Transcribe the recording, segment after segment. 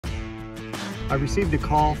I received a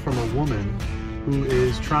call from a woman who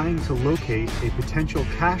is trying to locate a potential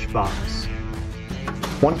cash box.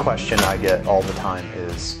 One question I get all the time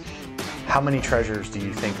is, how many treasures do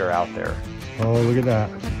you think are out there? Oh, look at that.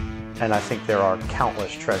 And I think there are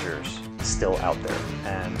countless treasures still out there.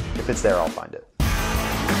 And if it's there, I'll find it.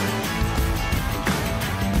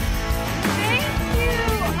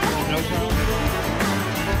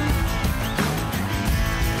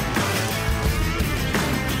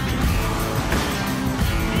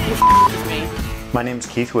 My name's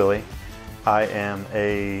Keith Wille. I am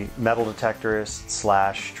a metal detectorist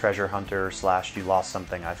slash treasure hunter slash you lost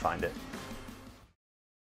something, I find it.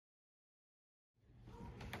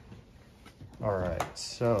 All right,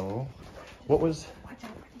 so what was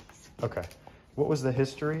the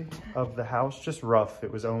history of the house? Just rough.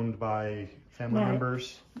 It was owned by family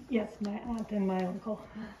members? Yes, my aunt and my uncle.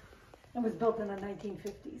 It was built in the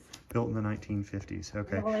 1950s. Built in the 1950s,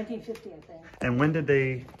 okay. Well, 1950, I think. And when did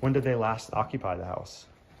they last occupy the house?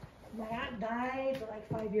 My aunt died like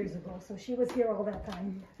 5 years ago, so she was here all that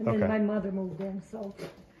time. And Okay. then my mother moved in, so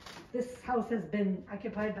this house has been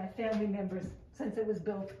occupied by family members since it was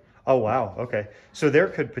built. Oh, wow, okay. So there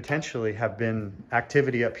could potentially have been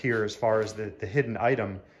activity up here as far as the hidden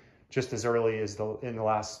item just as early as in the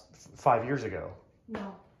last 5 years ago.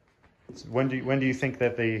 No. So when do you think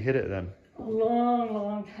that they hid it then? A long,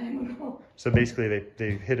 long time ago. So basically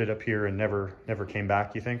they hid it up here and never came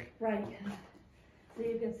back, you think? Right. So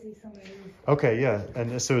you can see some of these. Okay, yeah.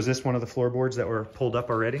 And so is this one of the floorboards that were pulled up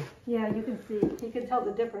already? Yeah, you can see. You can tell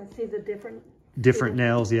the difference. See the Different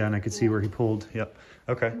nails, yeah, and I could see where he pulled. Yep.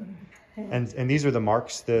 Okay. And these are the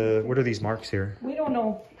marks. What are these marks here? We don't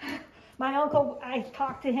know. My uncle, I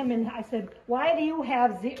talked to him and I said, why do you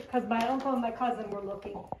have because my uncle and my cousin were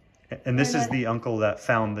looking. And this is the uncle that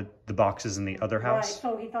found the boxes in the other house? Right,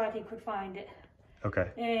 so he thought he could find it. Okay.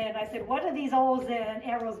 And I said, what do these O's and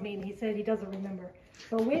arrows mean? He said he doesn't remember.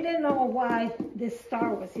 So we didn't know why this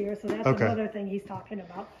star was here, so that's another thing he's talking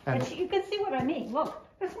about. And you can see what I mean. Look,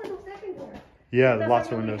 there's windows everywhere. Yeah, lots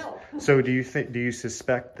of windows. So do you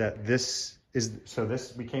suspect that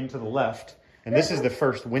we came to the left, and this is the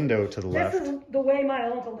first window to the left? This is the way my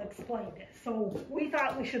uncle explained it. So we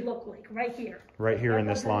thought we should look like right here. Right here in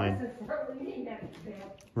this line.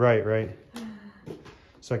 Right.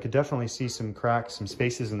 So I could definitely see some cracks, some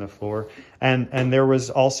spaces in the floor. And there was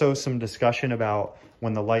also some discussion about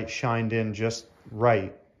when the light shined in just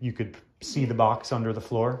right, you could see the box under the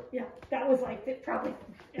floor. Yeah, that was like probably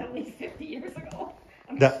at least 50 years ago.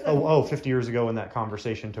 50 years ago when that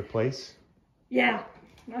conversation took place? Yeah,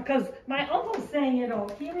 because my uncle's saying,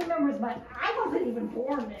 he remembers I wasn't even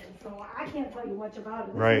born then, so I can't tell you much about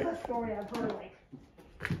it. This is a story I've heard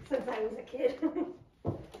since I was a kid.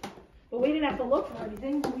 But we didn't have to look for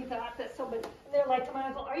anything. We thought that they're like to my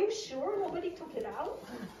uncle, are you sure nobody took it out?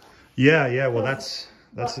 Yeah, well that's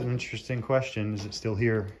an interesting question. Is it still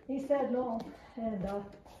here? He said no. And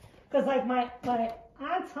because my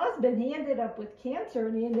aunt's husband, he ended up with cancer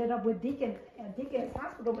and he ended up with Deacon's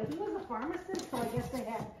Hospital, but he was a pharmacist, so I guess they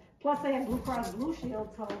had Blue Cross Blue Shield,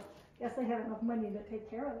 so I guess they had enough money to take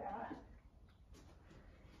care of that.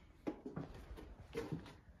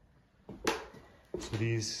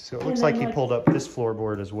 So it looks like he pulled up this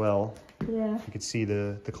floorboard as well. Yeah. You could see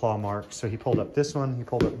the claw marks. So he pulled up this one, he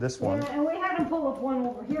pulled up this one. Yeah, and we had him pull up one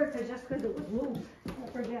over here just because it was loose. I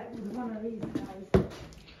forget, it was one of these guys.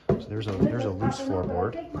 So there's a loose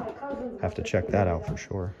floorboard. Have to check that out for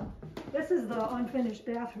sure. This is the unfinished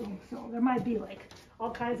bathroom, so there might be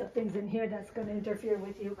all kinds of things in here that's going to interfere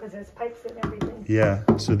with you because there's pipes and everything. Yeah,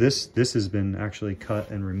 so this has been actually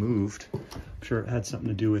cut and removed. I'm sure it had something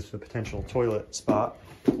to do with the potential toilet spot.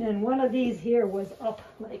 And one of these here was up,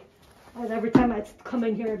 every time I'd come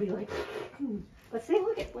in here, I'd be like, But see,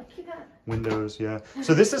 look you got windows, yeah.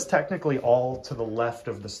 So this is technically all to the left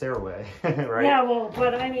of the stairway, right? Yeah, well,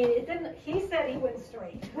 but I mean, it didn't. He said he went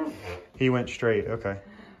straight. He went straight, okay.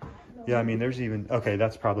 Yeah, I mean, there's even, okay,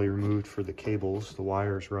 that's probably removed for the cables, the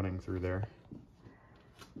wires running through there.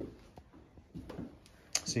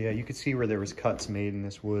 So yeah, you could see where there was cuts made in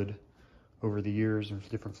this wood over the years and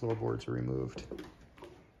different floorboards are removed.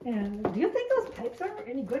 And do you think those pipes are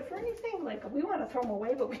any good for anything? We want to throw them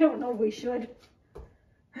away, but we don't know if we should.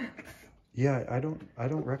 Yeah, I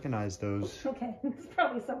don't recognize those. Okay, it's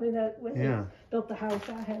probably something that when they built the house,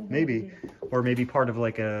 I had maybe, or maybe part of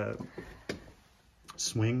a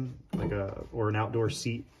swing, or an outdoor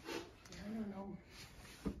seat. I don't know.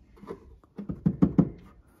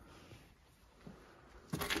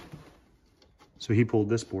 So he pulled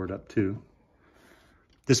this board up too.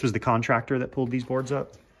 This was the contractor that pulled these boards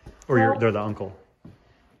up, or they're the uncle.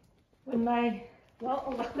 When my Well,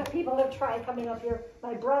 a lot of people have tried coming up here.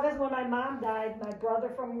 My brothers, when my mom died, my brother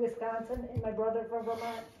from Wisconsin and my brother from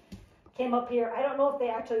Vermont came up here. I don't know if they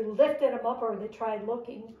actually lifted them up or they tried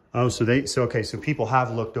looking. Oh, so okay, so people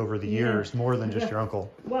have looked over the years more than just your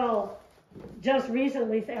uncle. Well, just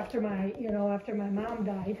recently after my mom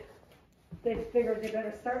died, they figured they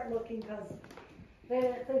better start looking because they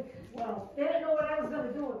didn't think, well, they didn't know what I was going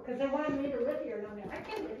to do because they wanted me to live here. And I'm like, I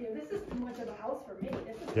can't live here. This is too much of a house for me.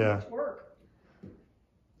 This is too much work.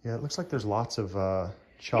 Yeah, it looks like there's lots of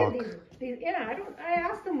chalk. Yeah, I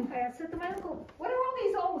asked him, I said to my uncle, what are all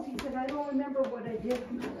these holes? He said, I don't remember what I did.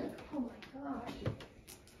 And I'm like, oh my gosh.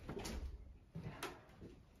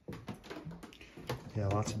 Yeah,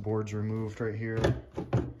 lots of boards removed right here.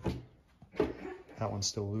 That one's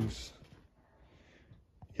still loose.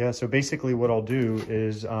 Yeah, so basically what I'll do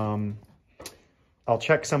is I'll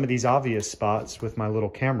check some of these obvious spots with my little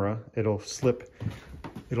camera. It'll slip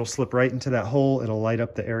right into that hole. It'll light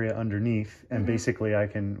up the area underneath, and basically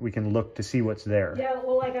we can look to see what's there. Yeah,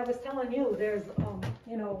 well, like I was telling you, there's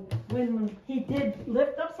when he did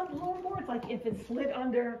lift up some floorboards, like if it slid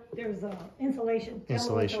under, there's insulation.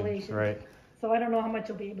 Insulation, right? So I don't know how much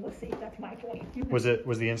you'll be able to see. That's my point. Was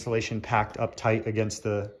the insulation packed up tight against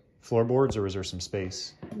the floorboards, or was there some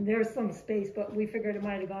space? There's some space, but we figured it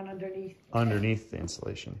might have gone underneath. Underneath the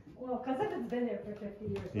insulation. Well, because if it's been there for 50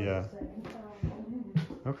 years. Yeah.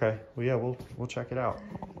 Okay. Well, yeah, we'll check it out.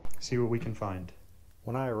 See what we can find.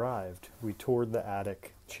 When I arrived, we toured the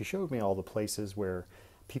attic. She showed me all the places where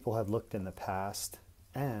people had looked in the past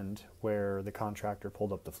and where the contractor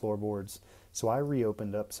pulled up the floorboards. So I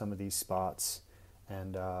reopened up some of these spots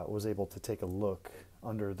and was able to take a look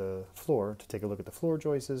under the floor, to take a look at the floor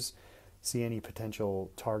joists, see any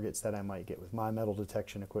potential targets that I might get with my metal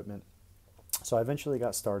detection equipment. So I eventually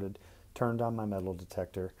got started, turned on my metal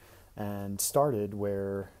detector, and started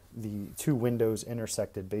where the two windows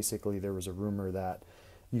intersected. Basically, there was a rumor that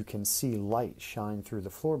you can see light shine through the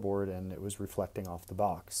floorboard and it was reflecting off the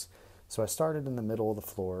box. So I started in the middle of the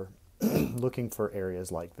floor looking for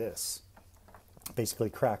areas like this. Basically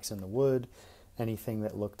cracks in the wood, anything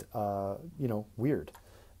that looked, weird.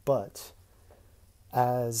 But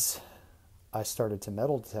as I started to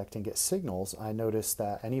metal detect and get signals, I noticed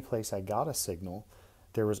that any place I got a signal,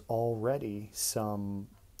 there was already some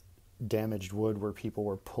damaged wood where people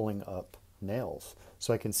were pulling up nails.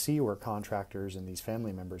 So I can see where contractors and these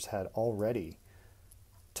family members had already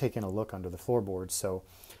taken a look under the floorboards. So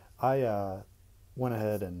I went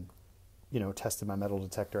ahead and tested my metal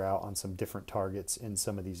detector out on some different targets in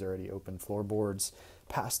some of these already open floorboards,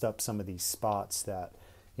 passed up some of these spots that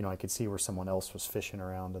I could see where someone else was fishing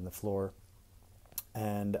around in the floor,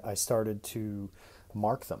 and I started to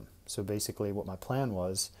mark them. So basically what my plan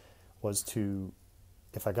was to,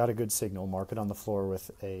 if I got a good signal, mark it on the floor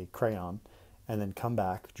with a crayon, and then come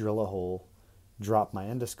back, drill a hole, drop my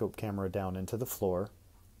endoscope camera down into the floor,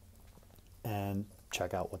 and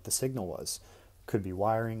check out what the signal was. Could be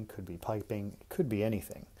wiring, could be piping, could be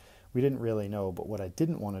anything. We didn't really know, but what I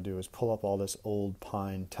didn't want to do is pull up all this old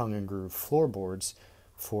pine tongue and groove floorboards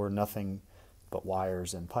for nothing but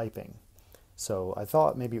wires and piping. So I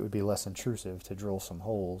thought maybe it would be less intrusive to drill some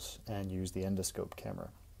holes and use the endoscope camera.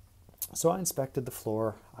 So I inspected the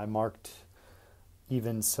floor. I marked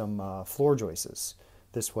even some floor joists.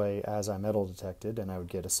 This way, as I metal detected and I would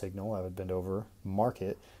get a signal, I would bend over, mark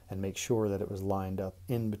it, and make sure that it was lined up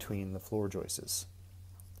in between the floor joists.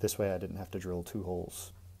 This way I didn't have to drill two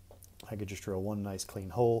holes. I could just drill one nice clean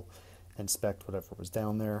hole, inspect whatever was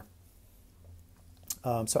down there.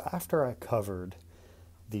 So after I covered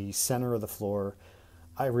the center of the floor,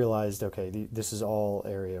 I realized, okay, this is all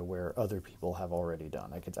area where other people have already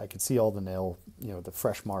done. I could see all the nail, the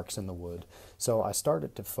fresh marks in the wood. So I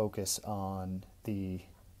started to focus on the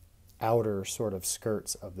outer sort of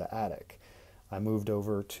skirts of the attic. I moved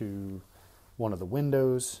over to one of the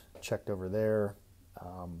windows, checked over there,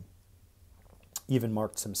 even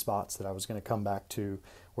marked some spots that I was going to come back to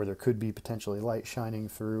where there could be potentially light shining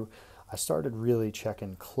through. I started really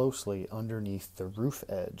checking closely underneath the roof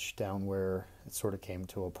edge down where it sort of came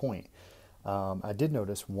to a point. I did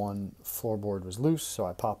notice one floorboard was loose, so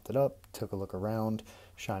I popped it up, took a look around,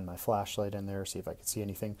 shined my flashlight in there, see if I could see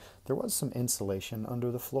anything. There was some insulation under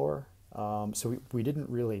the floor, so we didn't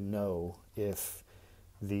really know if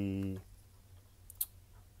the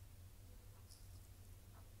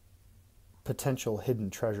potential hidden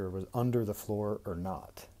treasure was under the floor or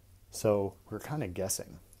not. So we're kind of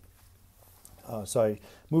guessing. So I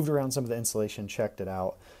moved around some of the insulation, checked it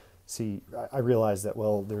out. See, I realized that,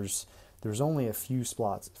 well, there's only a few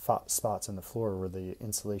spots in the floor where the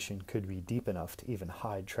insulation could be deep enough to even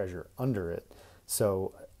hide treasure under it.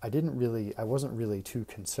 So I wasn't really too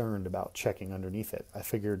concerned about checking underneath it. I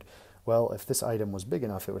figured, well, if this item was big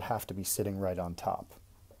enough, it would have to be sitting right on top.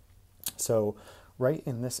 So right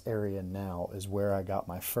in this area now is where I got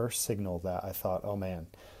my first signal that I thought, oh man,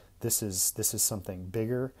 this is something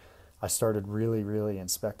bigger. I started really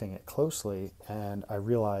inspecting it closely, and I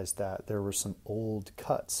realized that there were some old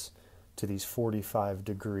cuts to these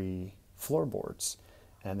 45-degree floorboards,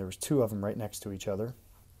 and there was two of them right next to each other.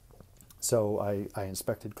 So I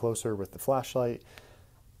inspected closer with the flashlight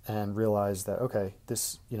and realized that, okay,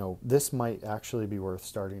 this might actually be worth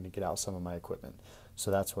starting to get out some of my equipment.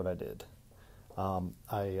 So that's what I did.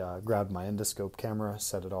 I grabbed my endoscope camera,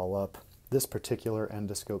 set it all up. This particular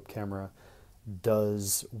endoscope camera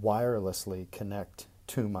does wirelessly connect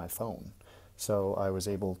to my phone. So I was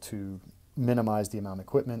able to minimize the amount of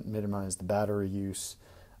equipment, minimize the battery use.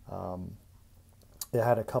 It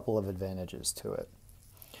had a couple of advantages to it.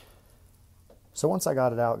 So once I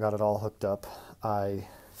got it out, got it all hooked up, I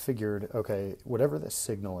figured, okay, whatever this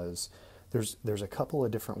signal is, there's a couple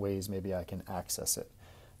of different ways maybe I can access it.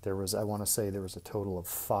 I want to say there was a total of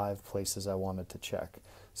 5 places I wanted to check.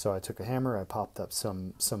 So I took a hammer, I popped up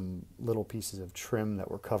some little pieces of trim that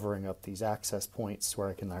were covering up these access points where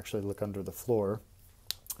I can actually look under the floor,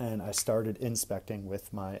 and I started inspecting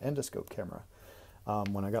with my endoscope camera.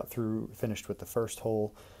 When I got finished with the first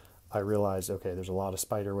hole, I realized, okay, there's a lot of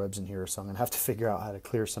spider webs in here, so I'm going to have to figure out how to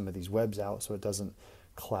clear some of these webs out so it doesn't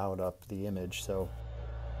cloud up the image. So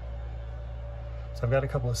I've got a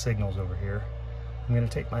couple of signals over here. I'm going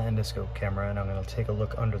to take my endoscope camera and I'm going to take a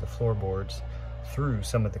look under the floorboards through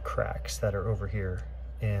some of the cracks that are over here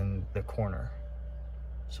in the corner.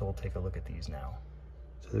 So we'll take a look at these now.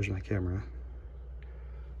 So there's my camera.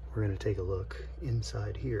 We're going to take a look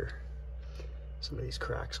inside here. Some of these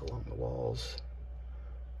cracks along the walls.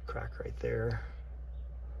 Crack right there.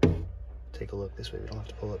 Take a look this way. We don't have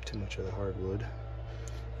to pull up too much of the hardwood.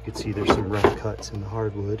 You can see there's some rough cuts in the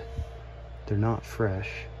hardwood. They're not fresh.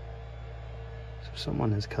 So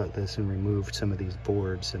someone has cut this and removed some of these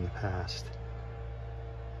boards in the past.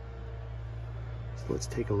 So let's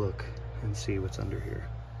take a look and see what's under here.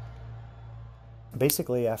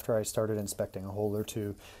 Basically, after I started inspecting a hole or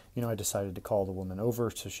two, I decided to call the woman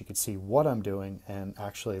over so she could see what I'm doing and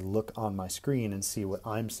actually look on my screen and see what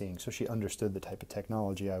I'm seeing, so she understood the type of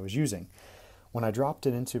technology I was using. When I dropped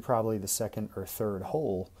it into probably the second or third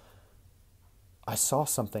hole, I saw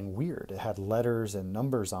something weird. It had letters and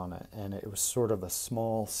numbers on it, and it was sort of a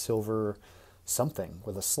small silver something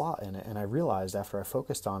with a slot in it, and I realized after I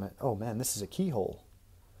focused on it, oh man, this is a keyhole.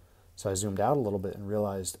 So I zoomed out a little bit and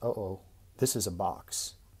realized, uh-oh, this is a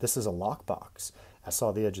box. This is a lockbox. I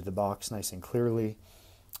saw the edge of the box nice and clearly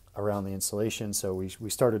around the insulation, so we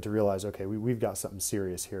started to realize, okay, we've got something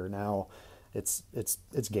serious here. Now it's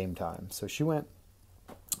game time. So she went,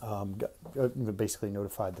 basically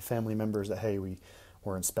notified the family members that, hey,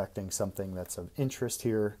 we're inspecting something that's of interest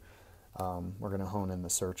here. We're going to hone in the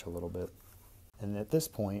search a little bit. And at this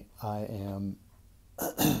point, I am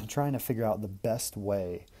trying to figure out the best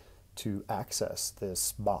way to access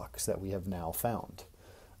this box that we have now found.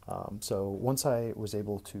 So once I was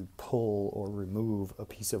able to pull or remove a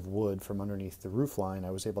piece of wood from underneath the roof line,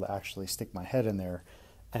 I was able to actually stick my head in there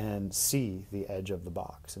and see the edge of the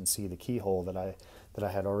box and see the keyhole that I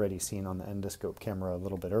had already seen on the endoscope camera a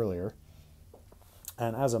little bit earlier.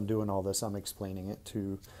 And as I'm doing all this, I'm explaining it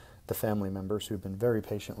to the family members who've been very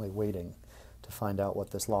patiently waiting to find out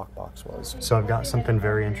what this lockbox was. So I've got something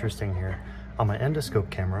very interesting here. On my endoscope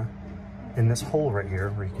camera, in this hole right here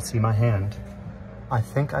where you can see my hand, I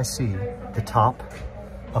think I see the top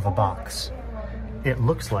of a box. It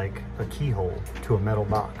looks like a keyhole to a metal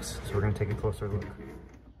box. So we're going to take a closer look.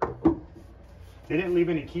 They didn't leave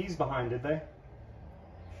any keys behind, did they?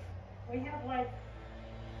 We have there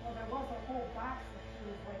was a whole box of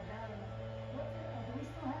keys like that. Do we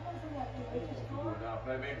still have those in that religious drawer?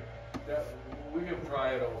 We can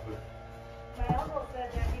try it over. My uncle said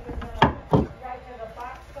that he was going to write to the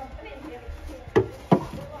box company and get a key.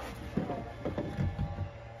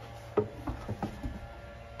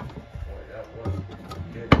 Boy, that was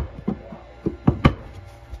good.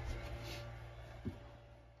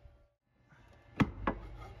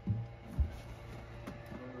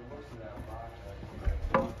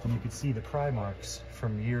 Wow. And you can see the pry marks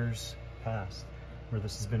from years past where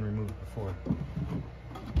this has been removed before.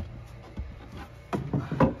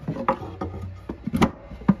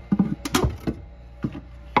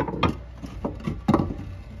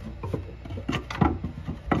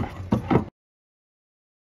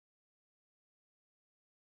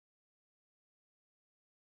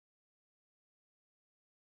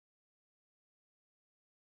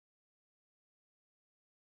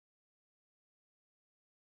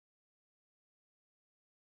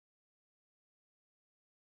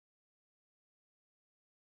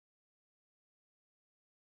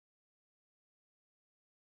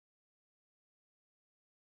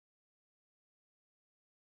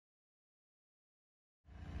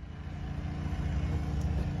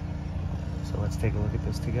 let's take a look at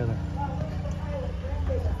this together.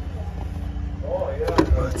 Oh,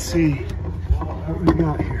 yeah. Let's see what we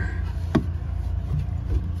got here.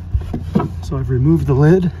 So I've removed the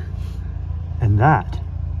lid, and that,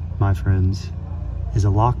 my friends, is a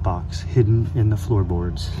lockbox hidden in the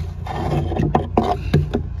floorboards.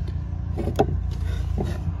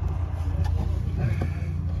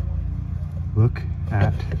 Look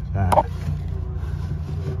at that.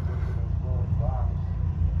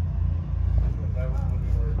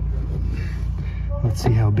 Let's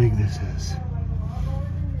see how big this is.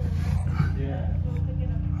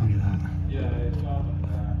 Look at that.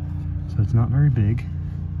 So it's not very big.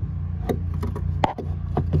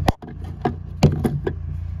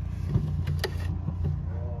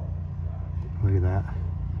 Look at that.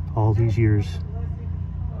 All these years,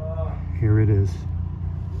 here it is.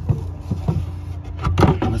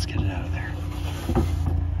 Let's get it out of there.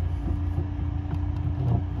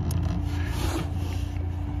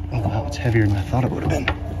 Oh wow, it's heavier than I thought it would have been.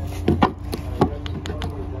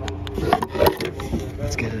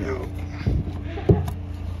 Let's get it out.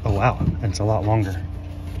 Oh wow, and it's a lot longer.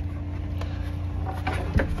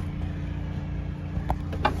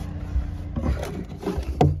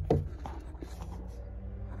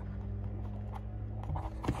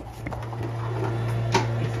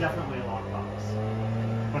 It's definitely a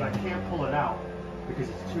lockbox, but I can't pull it out because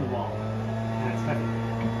it's too long and it's heavy.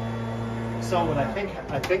 So what I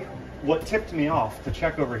think what tipped me off to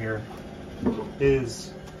check over here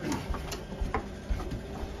is,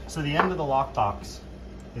 so the end of the lockbox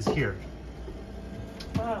is here.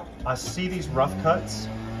 Wow. I see these rough cuts.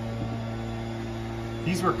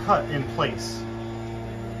 These were cut in place.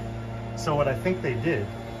 So what I think they did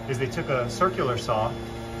is they took a circular saw,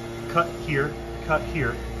 cut here, cut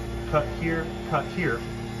here, cut here, cut here,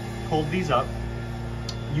 pulled these up.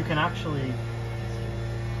 You can actually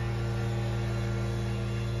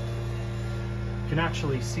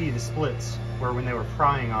see the splits where when they were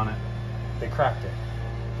prying on it, they cracked it.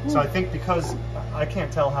 So I think, because I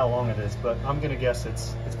can't tell how long it is, but I'm gonna guess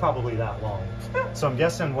it's probably that long. So I'm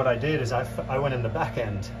guessing what I did is I went in the back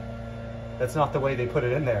end. That's not the way they put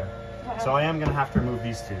it in there. So I am gonna have to remove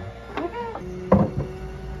these two.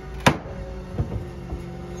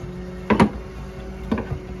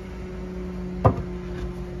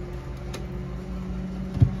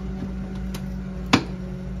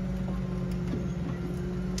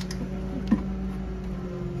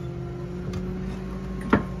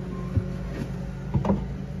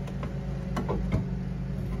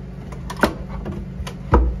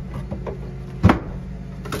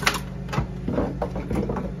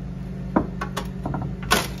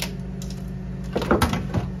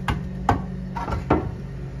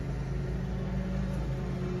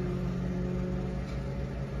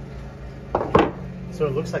 So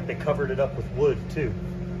it looks like they covered it up with wood too.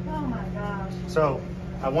 Oh my gosh. So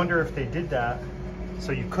I wonder if they did that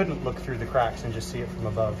so you couldn't look through the cracks and just see it from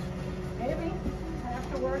above. Maybe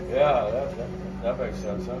afterwards. Yeah, that makes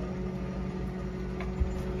sense, huh?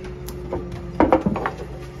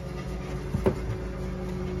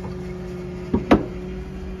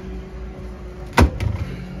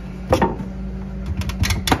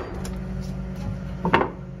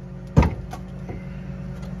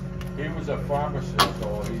 He was a pharmacist,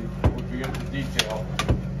 so he would be into detail.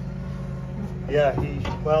 Yeah,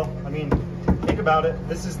 well, I mean, think about it.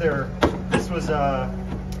 This was,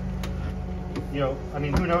 you know, I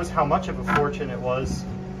mean, who knows how much of a fortune it was,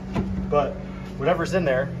 but whatever's in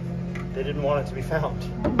there, they didn't want it to be found.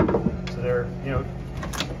 So they're, you know,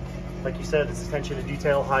 like you said, it's attention to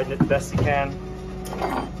detail, hiding it the best they can.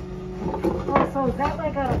 Oh, so is that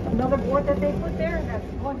like another board that they put there?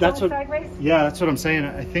 That's going sideways? Yeah, that's what I'm saying.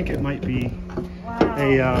 I think it might be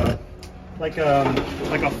Wow. like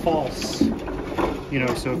a false, you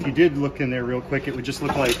know. So if you did look in there real quick, it would just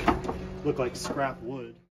look like scrap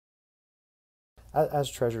wood. As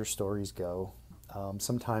treasure stories go,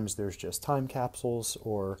 sometimes there's just time capsules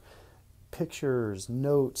or pictures,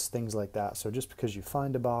 notes, things like that. So just because you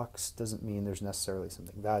find a box doesn't mean there's necessarily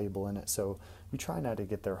something valuable in it. So we try not to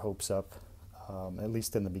get their hopes up, at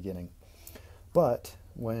least in the beginning. But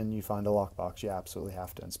when you find a lockbox, you absolutely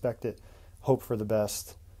have to inspect it, hope for the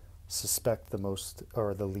best, suspect the most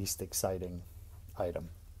or the least exciting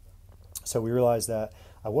item. So we realized that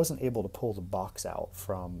I wasn't able to pull the box out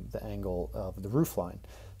from the angle of the roofline.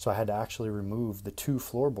 So I had to actually remove the two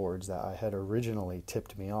floorboards that I had originally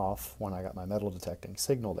tipped me off when I got my metal detecting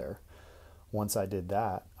signal there. Once I did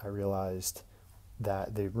that, I realized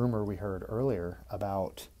that the rumor we heard earlier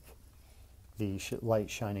about the light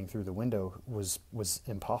shining through the window was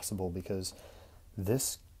impossible, because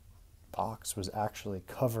this box was actually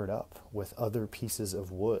covered up with other pieces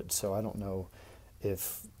of wood. So I don't know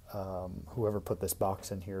if whoever put this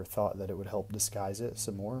box in here thought that it would help disguise it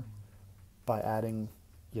some more by adding,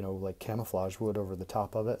 you know, like camouflage wood over the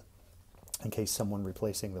top of it, in case someone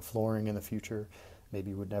replacing the flooring in the future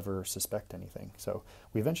maybe would never suspect anything. So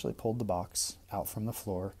we eventually pulled the box out from the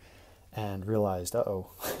floor and realized,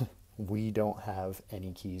 uh-oh, we don't have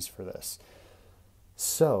any keys for this.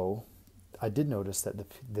 So I did notice that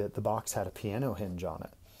the box had a piano hinge on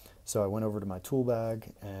it. So I went over to my tool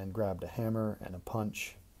bag and grabbed a hammer and a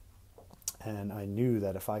punch. And I knew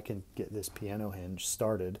that if I can get this piano hinge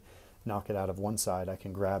started, knock it out of one side, I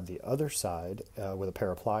can grab the other side with a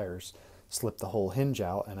pair of pliers, slip the whole hinge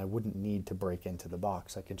out, and I wouldn't need to break into the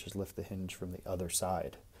box. I can just lift the hinge from the other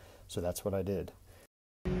side. So that's what I did.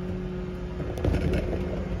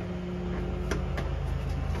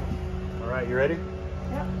 All right, you ready?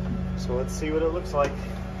 Yep. So let's see what it looks like.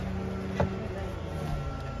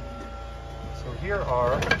 So here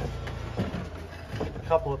are a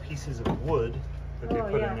couple of pieces of wood that they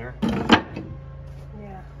put in there.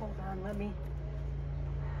 Yeah, hold on, let me.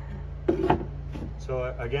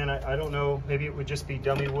 So again, I don't know, maybe it would just be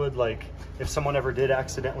dummy wood, like if someone ever did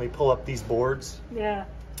accidentally pull up these boards, Yeah.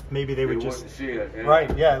 maybe they would You just... wouldn't see it. Yeah.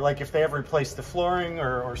 Right, yeah, like if they ever replaced the flooring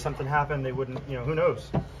or something happened, they wouldn't, you know, who knows?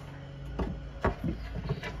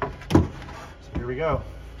 So here we go.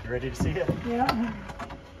 You ready to see it? Yeah.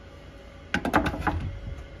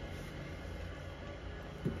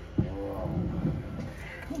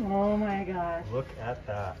 Oh my gosh. Look at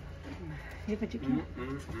that. Yeah, but you can.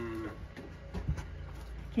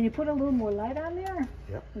 Can you put a little more light on there?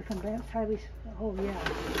 Yep. We can entirely. Oh yeah.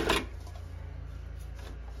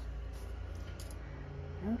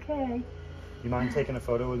 Okay. You mind taking a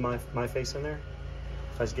photo with my face in there?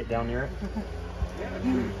 If I just get down near it?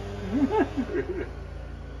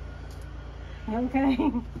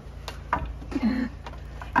 Okay.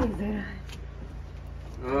 Is it?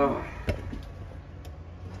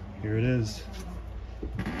 Here it is.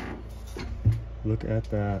 Look at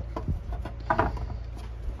that.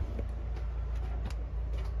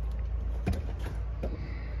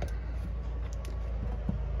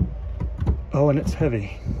 Oh, and it's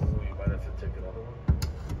heavy.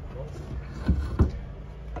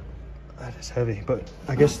 That is heavy, but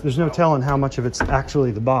I guess there's no telling how much of it's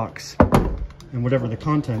actually the box and whatever the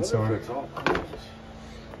contents are.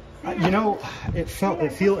 You know,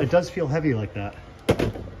 it does feel heavy like that.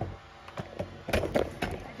 I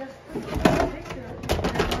just took a picture.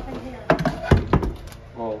 There's nothing here.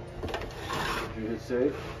 Oh, did you hit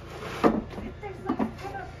save?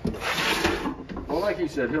 Well, like he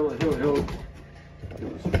said, he'll give us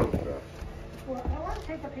a photograph. Well, I want to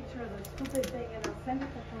take a picture of the stupid thing and I'll send it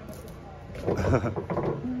to Thomas.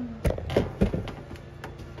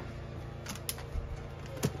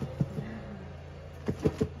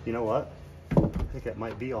 You know what? I think it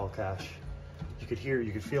might be all cash. You could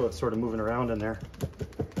feel it sort of moving around in there.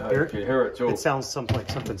 You can hear it too. It sounds like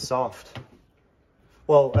something soft.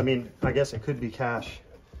 Well, I mean, I guess it could be cash.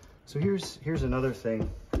 So here's another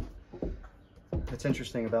thing that's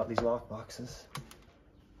interesting about these lock boxes.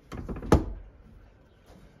 I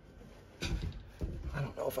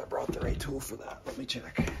don't know if I brought the right tool for that. Let me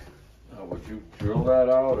check. Would you drill that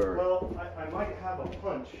out or Well, I might have a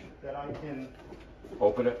punch that I can...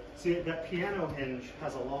 open it? See, that piano hinge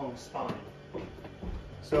has a long spine.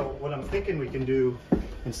 So what I'm thinking we can do,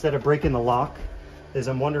 instead of breaking the lock, is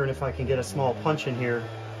I'm wondering if I can get a small punch in here,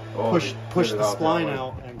 push the spline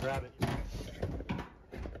out and grab it.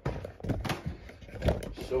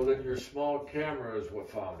 So that your small camera is what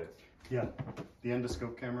found it. Yeah, the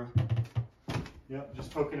endoscope camera. Yep,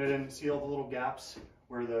 just poking it in. See all the little gaps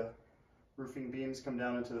where the roofing beams come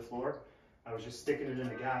down into the floor? I was just sticking it in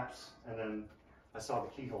the gaps, and then I saw the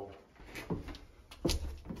keyhole. Did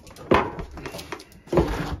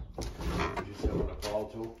you set on a call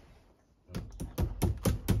tool?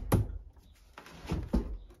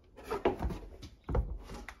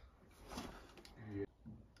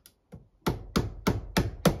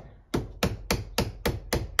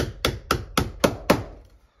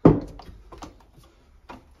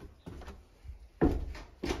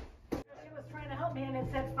 Me and it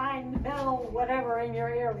said find metal whatever in your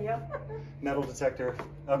area. Metal detector.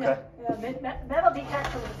 Okay. Yeah, metal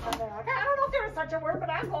detector was something like, I don't know if there was such a word, but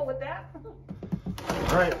I'll go with that.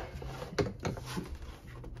 All right.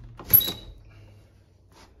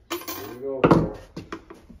 Here we go.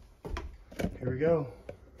 Here we go.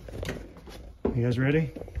 You guys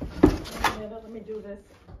ready? Let me do this.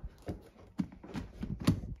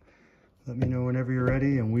 Let me know whenever you're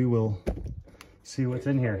ready and we will see what's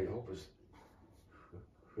in here.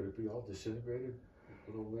 Could it be all disintegrated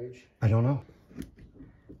with old age? I don't know.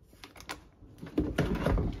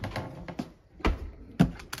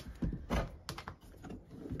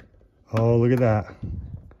 Oh, look at that.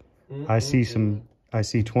 I see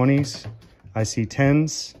 20s, I see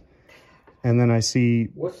 10s, and then I see...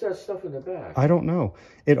 What's that stuff in the back? I don't know.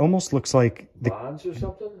 It almost looks like... Bonds or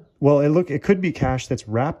something? Well, it could be cash that's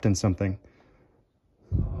wrapped in something.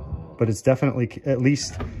 But it's definitely at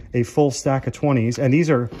least a full stack of 20s. And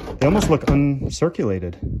they almost look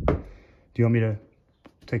uncirculated. Do you want me to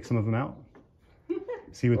take some of them out?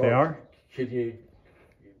 See what they are? Can you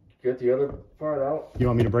get the other part out? You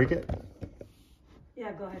want me to break it?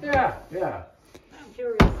 Yeah, go ahead. Yeah. I'm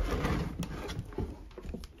curious.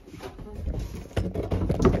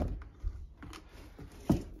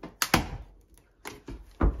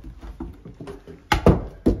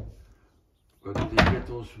 Or did they get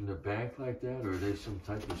those from the bank like that, or are they some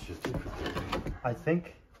type of certificate? I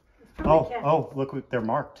think. Probably cash. Oh, look what they're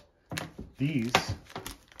marked. These.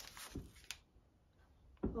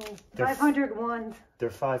 Oh, They're 500 ones. They're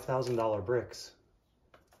 $5,000 bricks.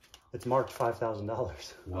 It's marked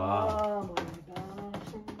 $5,000. Wow. Oh my gosh.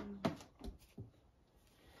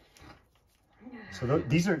 So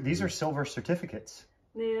these are silver certificates.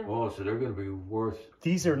 Yeah. Oh, so they're going to be worth.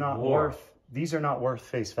 These are not more. worth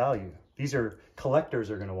face value. These are collectors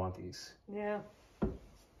are going to want these. Yeah.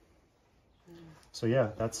 So yeah,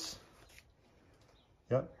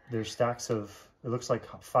 there's stacks of, it looks like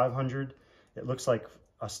 500. It looks like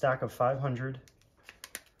a stack of 500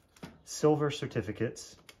 silver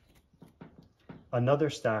certificates. Another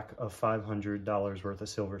stack of $500 worth of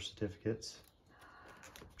silver certificates.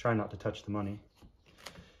 Try not to touch the money.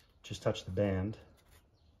 Just touch the band.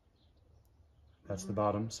 That's the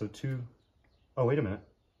bottom. So oh, wait a minute.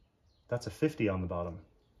 That's a 50 on the bottom.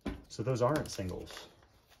 So those aren't singles.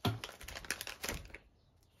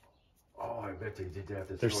 Oh, I bet they did have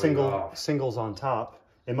to They're throw you off. singles on top.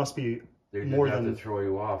 It must be They more did have than to throw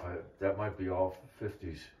you off. That might be all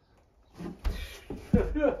 50s.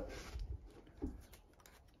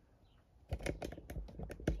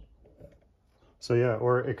 So yeah,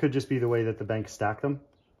 or it could just be the way that the bank stacked them.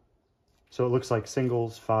 So it looks like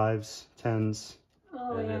singles, 5s, 10s,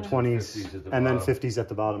 Oh, And yeah. then 20s, 50s at the and then bottom. 50s at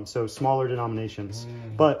the bottom. So smaller denominations.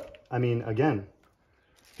 But I mean, again,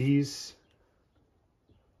 these,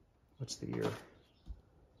 what's the year?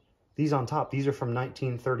 These on top, these are from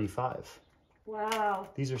 1935. Wow.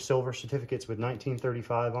 These are silver certificates with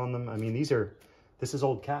 1935 on them. I mean, this is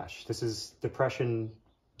old cash. This is Depression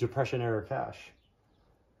era cash.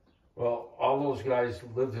 Well, all those guys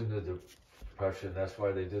lived in the Depression. That's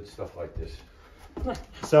why they did stuff like this.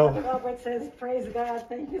 So, Robert says, praise God,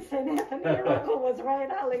 thank you, St. Anthony. Miracle was right,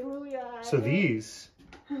 hallelujah. so these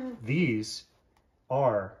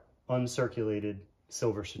are uncirculated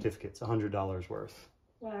silver certificates, $100 worth.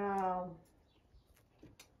 Wow.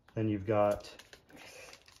 Then you've got,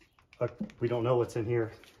 we don't know what's in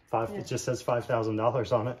here. It just says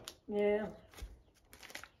 $5,000 on it. Yeah.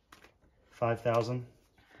 5,000.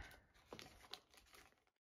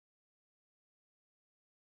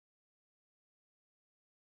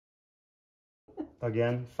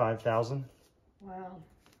 Again, 5,000. Wow.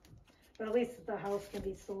 But at least the house can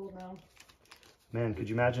be sold now. Man, could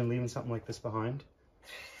you imagine leaving something like this behind?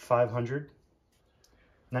 500.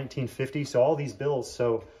 1950. So all these bills,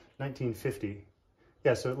 so 1950.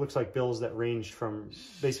 Yeah, so it looks like bills that ranged from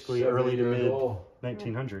basically 70 early to years mid old.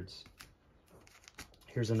 1900s.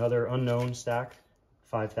 Here's another unknown stack,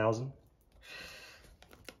 5,000.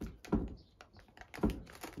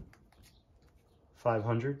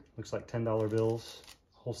 500, looks like $10 bills,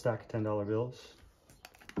 whole stack of $10 bills.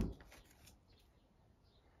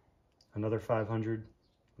 Another 500,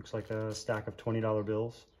 looks like a stack of $20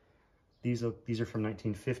 bills. These are from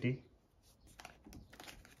 1950.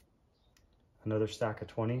 Another stack of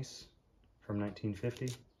 20s from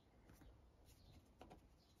 1950.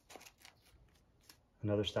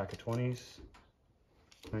 Another stack of 20s,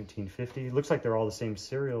 1950. Looks like they're all the same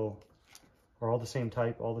serial, or all the same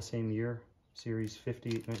type, all the same year. Series 50,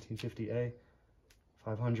 1950A,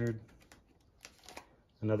 500.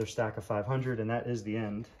 Another stack of 500, and that is the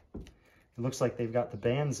end. It looks like they've got the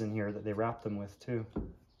bands in here that they wrapped them with too.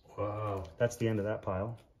 Wow. That's the end of that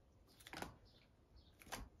pile.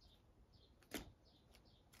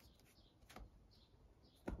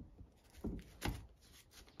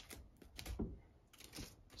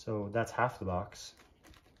 So that's half the box.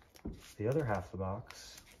 The other half of the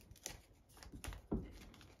box .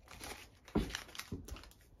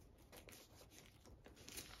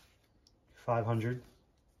 500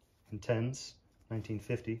 and 10s,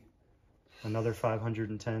 1950. Another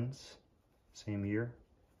 510s, same year.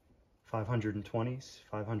 520s,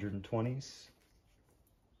 520s.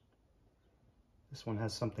 This one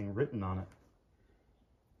has something written on it.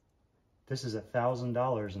 This is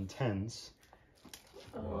 $1,000 in tens.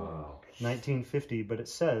 Wow. 1950, but it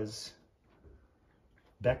says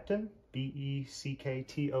Beckton,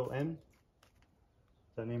 B-E-C-K-T-O-N. Does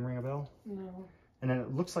that name ring a bell? No. And then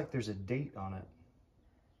it looks like there's a date on it.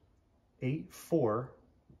 8/4,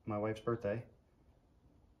 my wife's birthday.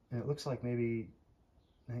 And it looks like maybe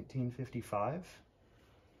 1955.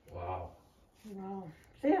 Wow. Wow.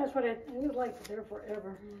 See, that's what it was like there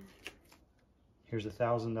forever. Here's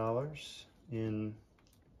 $1,000 in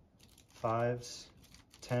 5s,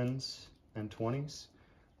 10s, and 20s.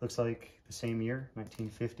 Looks like the same year,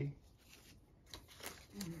 1950.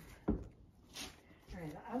 All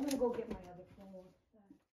right, I'm gonna go get my other phone.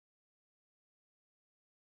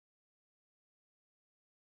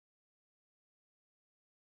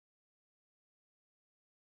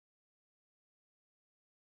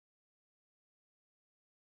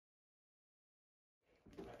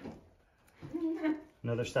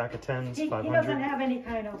 Another stack of 10s, He 500. doesn't have any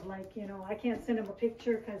kind of like, you know, I can't send him a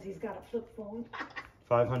picture because he's got a flip phone.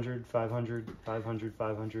 500, 500, 500,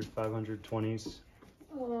 500, 500, 20s.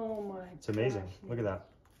 Oh my. It's amazing. gosh. Look at that.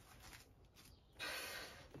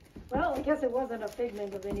 Well, I guess it wasn't a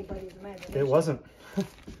figment of anybody's imagination. It wasn't.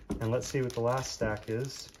 And let's see what the last stack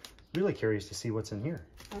is. Really curious to see what's in here.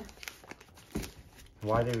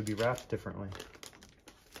 Why they would be wrapped differently.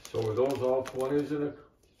 So were those all 20s in the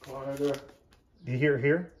corner there? You hear it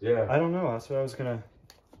here? Yeah. I don't know. That's what I was gonna.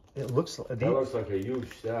 It looks like. That looks like a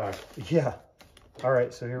huge stack. Yeah. All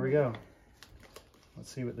right. So here we go.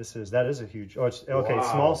 Let's see what this is. That is a huge. Oh, it's okay.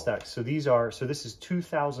 Wow. Small stacks. So these are. So this is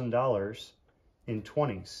 $2,000 in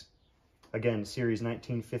 20s. Again, series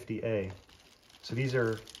 1950A. So these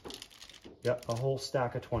are. Yep, a whole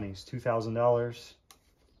stack of 20s. $2,000.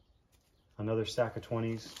 Another stack of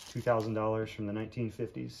 20s. $2,000 from the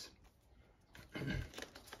 1950s.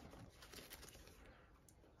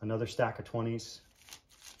 Another stack of 20s,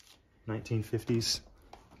 1950s.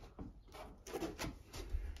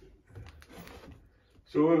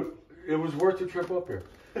 So it was worth the trip up here.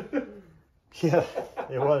 Yeah,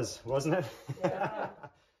 it was, wasn't it? Yeah.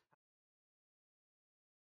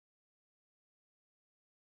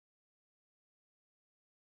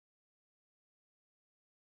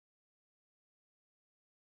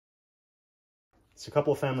 It's a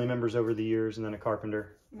couple of family members over the years and then a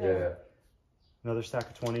carpenter. Yeah. Another stack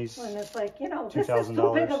of 20s. And it's like, you know, this is too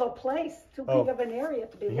 $2,000. big of a place, too Oh. big of an area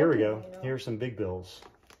to be And here we looking, go. you know. Here's some big bills.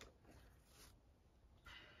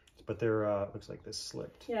 But they're, looks like this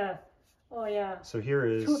slipped. Yeah. Oh, yeah. So here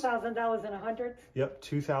is, $2,000 and $100. yep,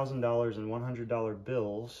 $2,000 and $100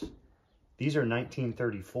 bills. These are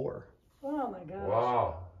 1934. Oh my gosh.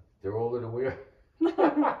 Wow. They're older than we are.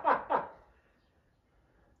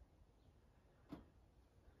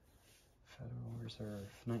 Federal Reserve,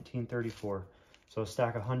 1934. So a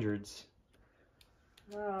stack of hundreds,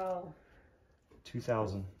 Wow.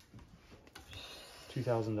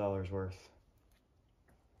 $2,000 worth.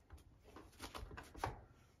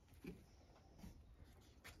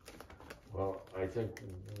 Well, I think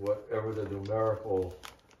whatever the numerical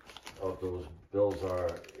of those bills are,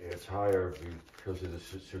 it's higher because of the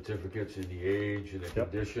certificates and the age and the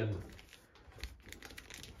Yep. condition.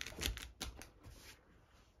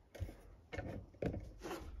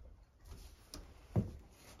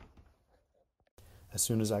 As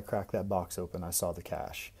soon as I cracked that box open, I saw the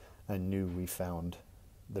cash. I knew we found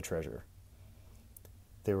the treasure.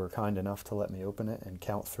 They were kind enough to let me open it and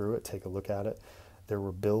count through it, take a look at it. There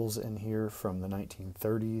were bills in here from the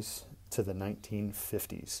 1930s to the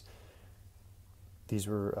 1950s. These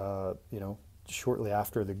were, you know, shortly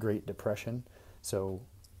after the Great Depression, so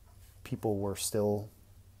people were still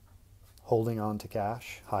holding on to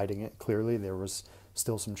cash, hiding it. Clearly, there was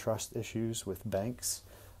still some trust issues with banks.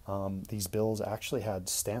 These bills actually had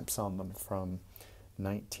stamps on them from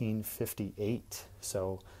 1958.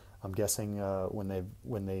 So I'm guessing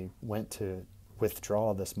when they went to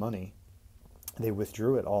withdraw this money, they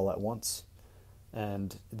withdrew it all at once,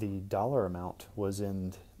 and the dollar amount was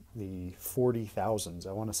in the 40,000s.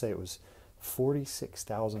 I want to say it was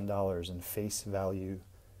 $46,000 in face value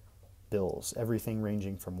bills. Everything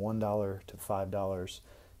ranging from $1 to $5,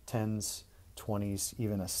 10s, 20s,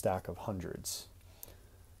 even a stack of hundreds.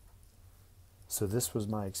 So this was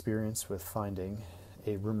my experience with finding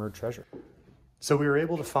a rumored treasure. So we were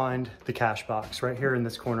able to find the cash box right here in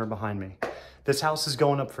this corner behind me. This house is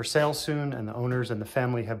going up for sale soon, and the owners and the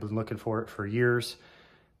family have been looking for it for years.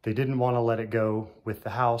 They didn't want to let it go with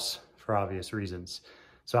the house for obvious reasons.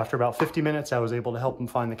 So after about 50 minutes, I was able to help them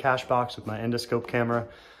find the cash box with my endoscope camera.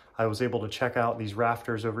 I was able to check out these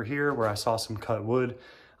rafters over here where I saw some cut wood.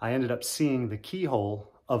 I ended up seeing the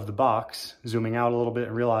keyhole of the box, zooming out a little bit,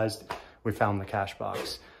 and realized we found the cash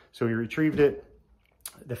box. So we retrieved it.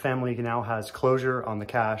 The family now has closure on the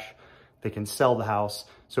cash. They can sell the house.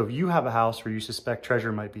 So if you have a house where you suspect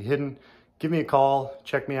treasure might be hidden, give me a call,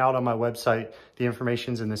 check me out on my website. The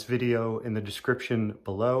information's in this video in the description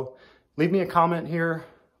below. Leave me a comment here,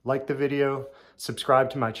 like the video, subscribe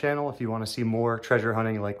to my channel if you want to see more treasure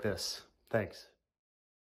hunting like this. Thanks.